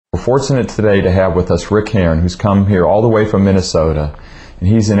fortunate today to have with us Rick Heeren, who's come here all the way from Minnesota, and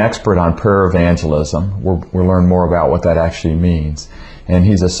he's an expert on prayer evangelism. We'll learn more about what that actually means. And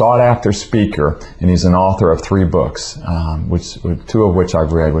he's a sought-after speaker, and he's an author of 3 books, two of which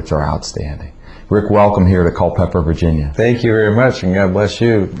I've read, which are outstanding. Rick, welcome here to Culpeper, Virginia. Thank you very much, and God bless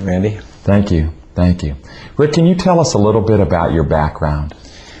you, Randy. Thank you. Thank you. Rick, can you tell us a little bit about your background?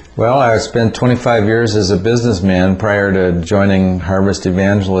 Well, I spent 25 years as a businessman prior to joining Harvest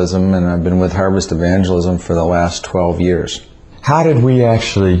Evangelism, and I've been with Harvest Evangelism for the last 12 years. How did we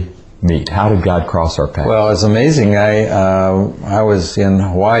actually meet? How did God cross our path? Well, it's amazing. I was in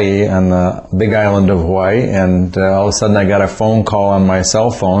Hawaii, on the big island of Hawaii, and all of a sudden I got a phone call on my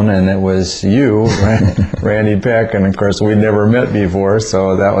cell phone, and it was you, Randy Peck, and of course we'd never met before,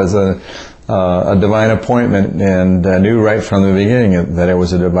 so that was a divine appointment, and I knew right from the beginning that it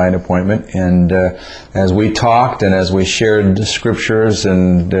was a divine appointment. And as we talked and as we shared scriptures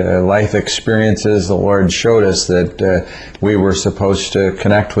and life experiences, the Lord showed us that we were supposed to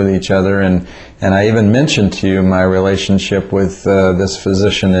connect with each other. And I even mentioned to you my relationship with this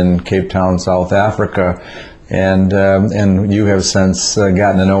physician in Cape Town, South Africa. And you have since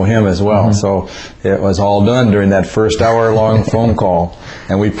gotten to know him as well. So it was all done during that first hour-long phone call.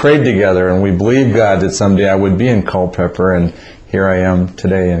 And we prayed together, and we believed God that someday I would be in Culpeper, and here I am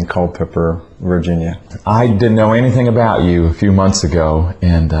today in Culpeper, Virginia. I didn't know anything about you a few months ago,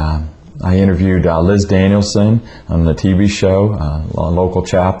 and I interviewed Liz Danielson on the TV show, a local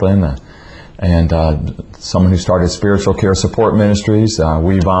chaplain, and someone who started Spiritual Care Support Ministries.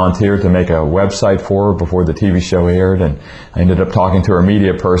 We volunteered to make a website for her before the TV show aired, and I ended up talking to her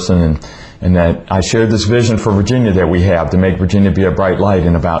media person, and that I shared this vision for Virginia that we have to make Virginia be a bright light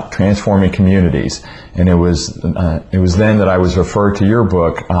and about transforming communities. And it was then that I was referred to your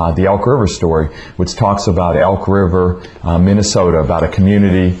book, The Elk River Story, which talks about Elk River, Minnesota, about a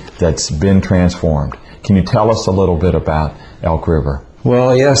community that's been transformed. Can you tell us a little bit about Elk River?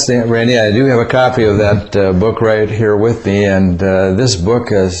 Well, yes, Randy, I do have a copy of that book right here with me, and this book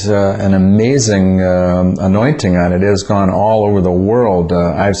has an amazing anointing on it. It has gone all over the world.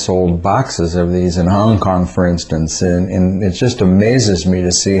 I've sold boxes of these in Hong Kong, for instance, and it just amazes me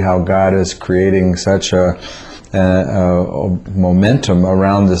to see how God is creating such a momentum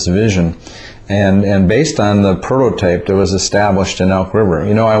around this vision. And based on the prototype that was established in Elk River.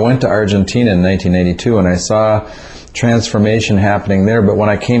 You know, I went to Argentina in 1982, and I saw transformation happening there, but when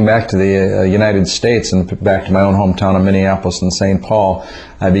I came back to the United States and back to my own hometown of Minneapolis and St. Paul,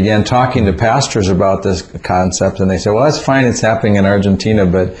 I began talking to pastors about this concept, and they said, well, that's fine, it's happening in Argentina,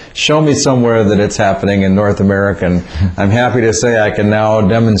 but show me somewhere that it's happening in North America. And I'm happy to say I can now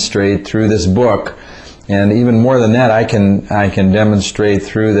demonstrate through this book, and even more than that, I can demonstrate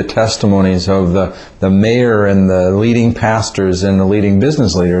through the testimonies of the mayor and the leading pastors and the leading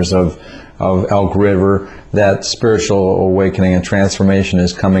business leaders of Elk River, that spiritual awakening and transformation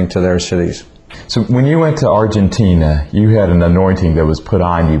is coming to their cities. So when you went to Argentina, you had an anointing that was put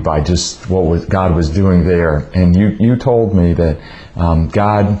on you by just what God was doing there. And you told me that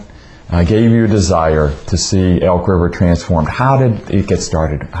God gave you a desire to see Elk River transformed. How did it get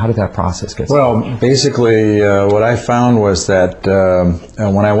started? How did that process get started? Well, basically what I found was that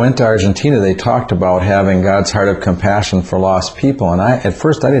when I went to Argentina, they talked about having God's heart of compassion for lost people. And at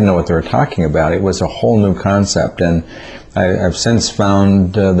first I didn't know what they were talking about. It was a whole new concept. And I've since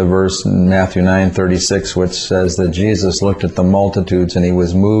found the verse in Matthew 9:36, which says that Jesus looked at the multitudes and he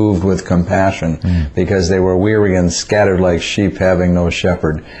was moved with compassion because they were weary and scattered like sheep having no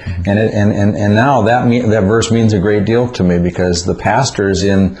shepherd. And now that verse means a great deal to me, because the pastors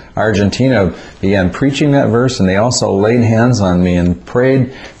in Argentina began preaching that verse, and they also laid hands on me and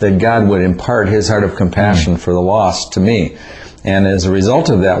prayed that God would impart his heart of compassion for the lost to me. And as a result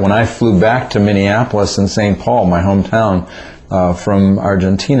of that, when I flew back to Minneapolis and St. Paul, my hometown, from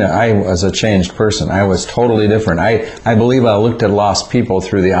Argentina, I was a changed person. I was totally different. I believe I looked at lost people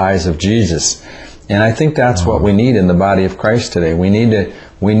through the eyes of Jesus. And I think that's what we need in the body of Christ today. We need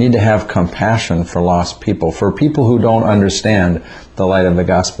to have compassion for lost people, for people who don't understand the light of the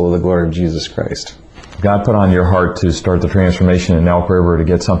gospel of the glory of Jesus Christ. God put on your heart to start the transformation in Elk River to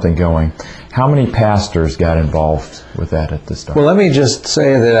get something going. How many pastors got involved with that at the start? Well, let me just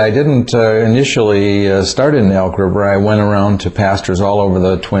say that I didn't initially start in Elk River. I went around to pastors all over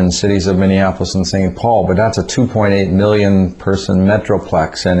the Twin Cities of Minneapolis and St. Paul, but that's a 2.8 million person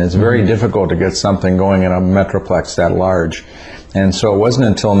metroplex, and it's very difficult to get something going in a metroplex that large. And so it wasn't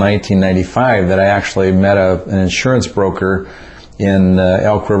until 1995 that I actually met an insurance broker in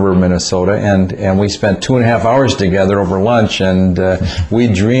Elk River, Minnesota, and we spent 2.5 hours together over lunch, and we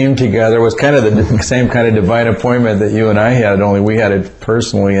dreamed together. It was kind of the same kind of divine appointment that you and I had, only we had it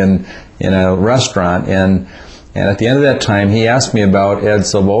personally in a restaurant. And at the end of that time, he asked me about Ed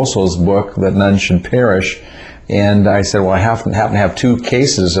Silvoso's book, That None Should Perish, and I said, well, I happen to have 2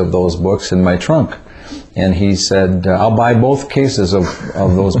 cases of those books in my trunk. And he said, I'll buy both cases of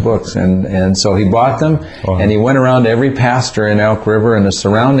those books. And so he bought them, wow. And he went around to every pastor in Elk River and the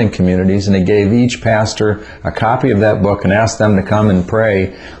surrounding communities, and he gave each pastor a copy of that book and asked them to come and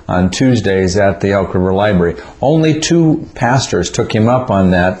pray on Tuesdays at the Elk River Library. Only 2 pastors took him up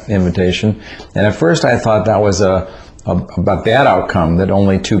on that invitation, and at first I thought that was a bad outcome, that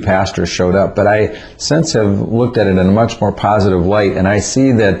only 2 pastors showed up. But I since have looked at it in a much more positive light, and I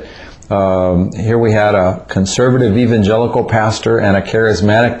see that here we had a conservative evangelical pastor and a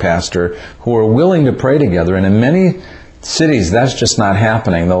charismatic pastor who were willing to pray together, and in many cities that's just not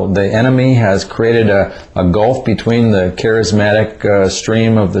happening. The enemy has created a gulf between the charismatic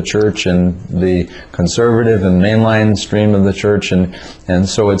stream of the church and the conservative and mainline stream of the church, and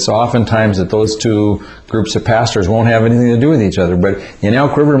so it's oftentimes that those 2 groups of pastors won't have anything to do with each other. But in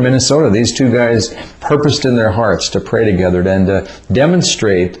Elk River, Minnesota, these 2 guys purposed in their hearts to pray together and to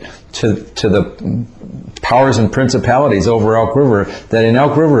demonstrate to the powers and principalities over Elk River that in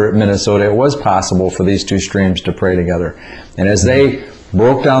Elk River, Minnesota, it was possible for these 2 streams to pray together. And as they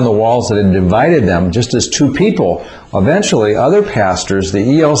broke down the walls that had divided them, just as 2 people, eventually other pastors, the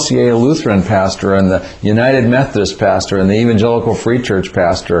ELCA Lutheran pastor and the United Methodist pastor and the Evangelical Free Church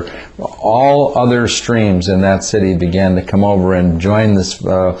pastor, all other streams in that city began to come over and join this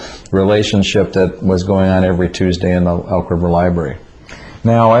relationship that was going on every Tuesday in the Elk River Library.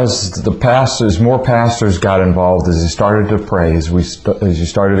 Now, as more pastors got involved, as they started to pray, as you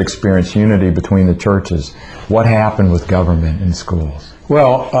started to experience unity between the churches, what happened with government in schools?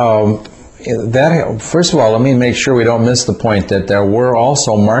 Well, first of all, let me make sure we don't miss the point that there were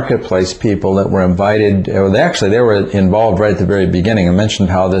also marketplace people that were invited. Actually, they were involved right at the very beginning. I mentioned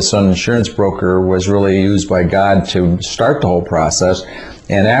how this insurance broker was really used by God to start the whole process.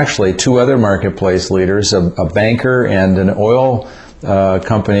 And actually, 2 other marketplace leaders, a banker and an oil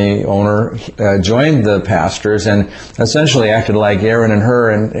company owner, joined the pastors and essentially acted like Aaron and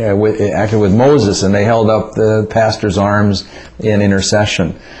Hur, and acted with Moses, and they held up the pastor's arms in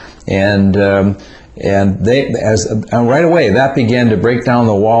intercession. And right away that began to break down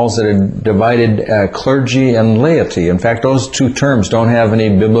the walls that had divided clergy and laity. In fact, those 2 terms don't have any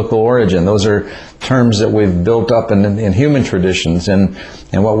biblical origin. Those are terms that we've built up in human traditions, and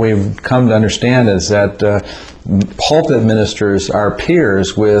what we've come to understand is that pulpit ministers are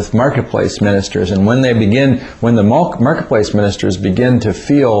peers with marketplace ministers, and when the marketplace ministers begin to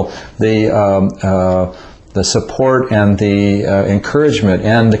feel the support and the encouragement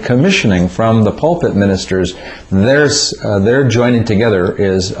and the commissioning from the pulpit ministers, their joining together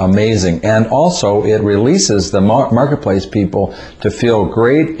is amazing. And also it releases the marketplace people to feel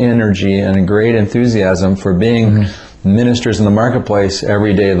great energy and great enthusiasm for being ministers in the marketplace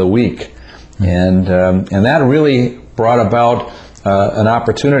every day of the week. And that really brought about an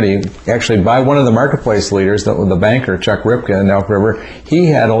opportunity, actually by one of the marketplace leaders, the banker, Chuck Ripka in Elk River. He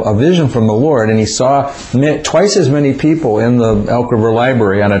had a vision from the Lord, and he saw twice as many people in the Elk River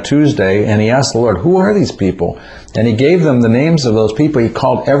Library on a Tuesday, and he asked the Lord, who are these people? And he gave them the names of those people. He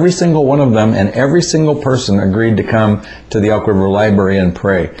called every single one of them, and every single person agreed to come to the Elk River Library and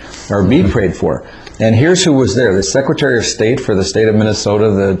pray, or be prayed for. And here's who was there: the Secretary of State for the state of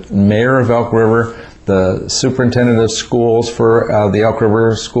Minnesota, the mayor of Elk River, the superintendent of schools for the Elk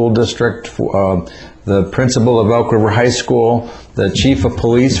River School District, the principal of Elk River High School, the chief of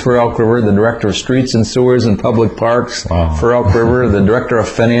police for Elk River, the director of streets and sewers and public parks for Elk River, the director of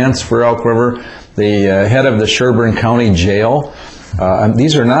finance for Elk River, the head of the Sherburne County Jail.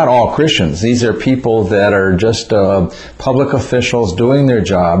 These are not all Christians. These are people that are just public officials doing their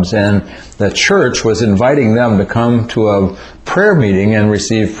jobs, and the church was inviting them to come to a prayer meeting and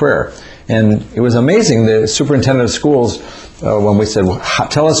receive prayer. And it was amazing. The superintendent of schools, when we said, well,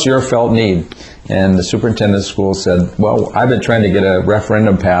 tell us your felt need. And the superintendent of schools said, well, I've been trying to get a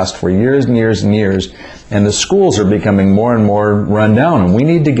referendum passed for years and years and years, and the schools are becoming more and more run down, and we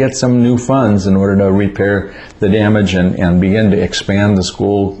need to get some new funds in order to repair the damage and begin to expand the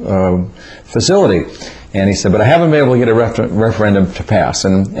school facility. And he said, but I haven't been able to get a referendum to pass.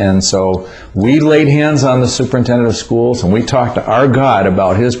 And so we laid hands on the superintendent of schools, and we talked to our God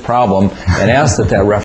about his problem and asked that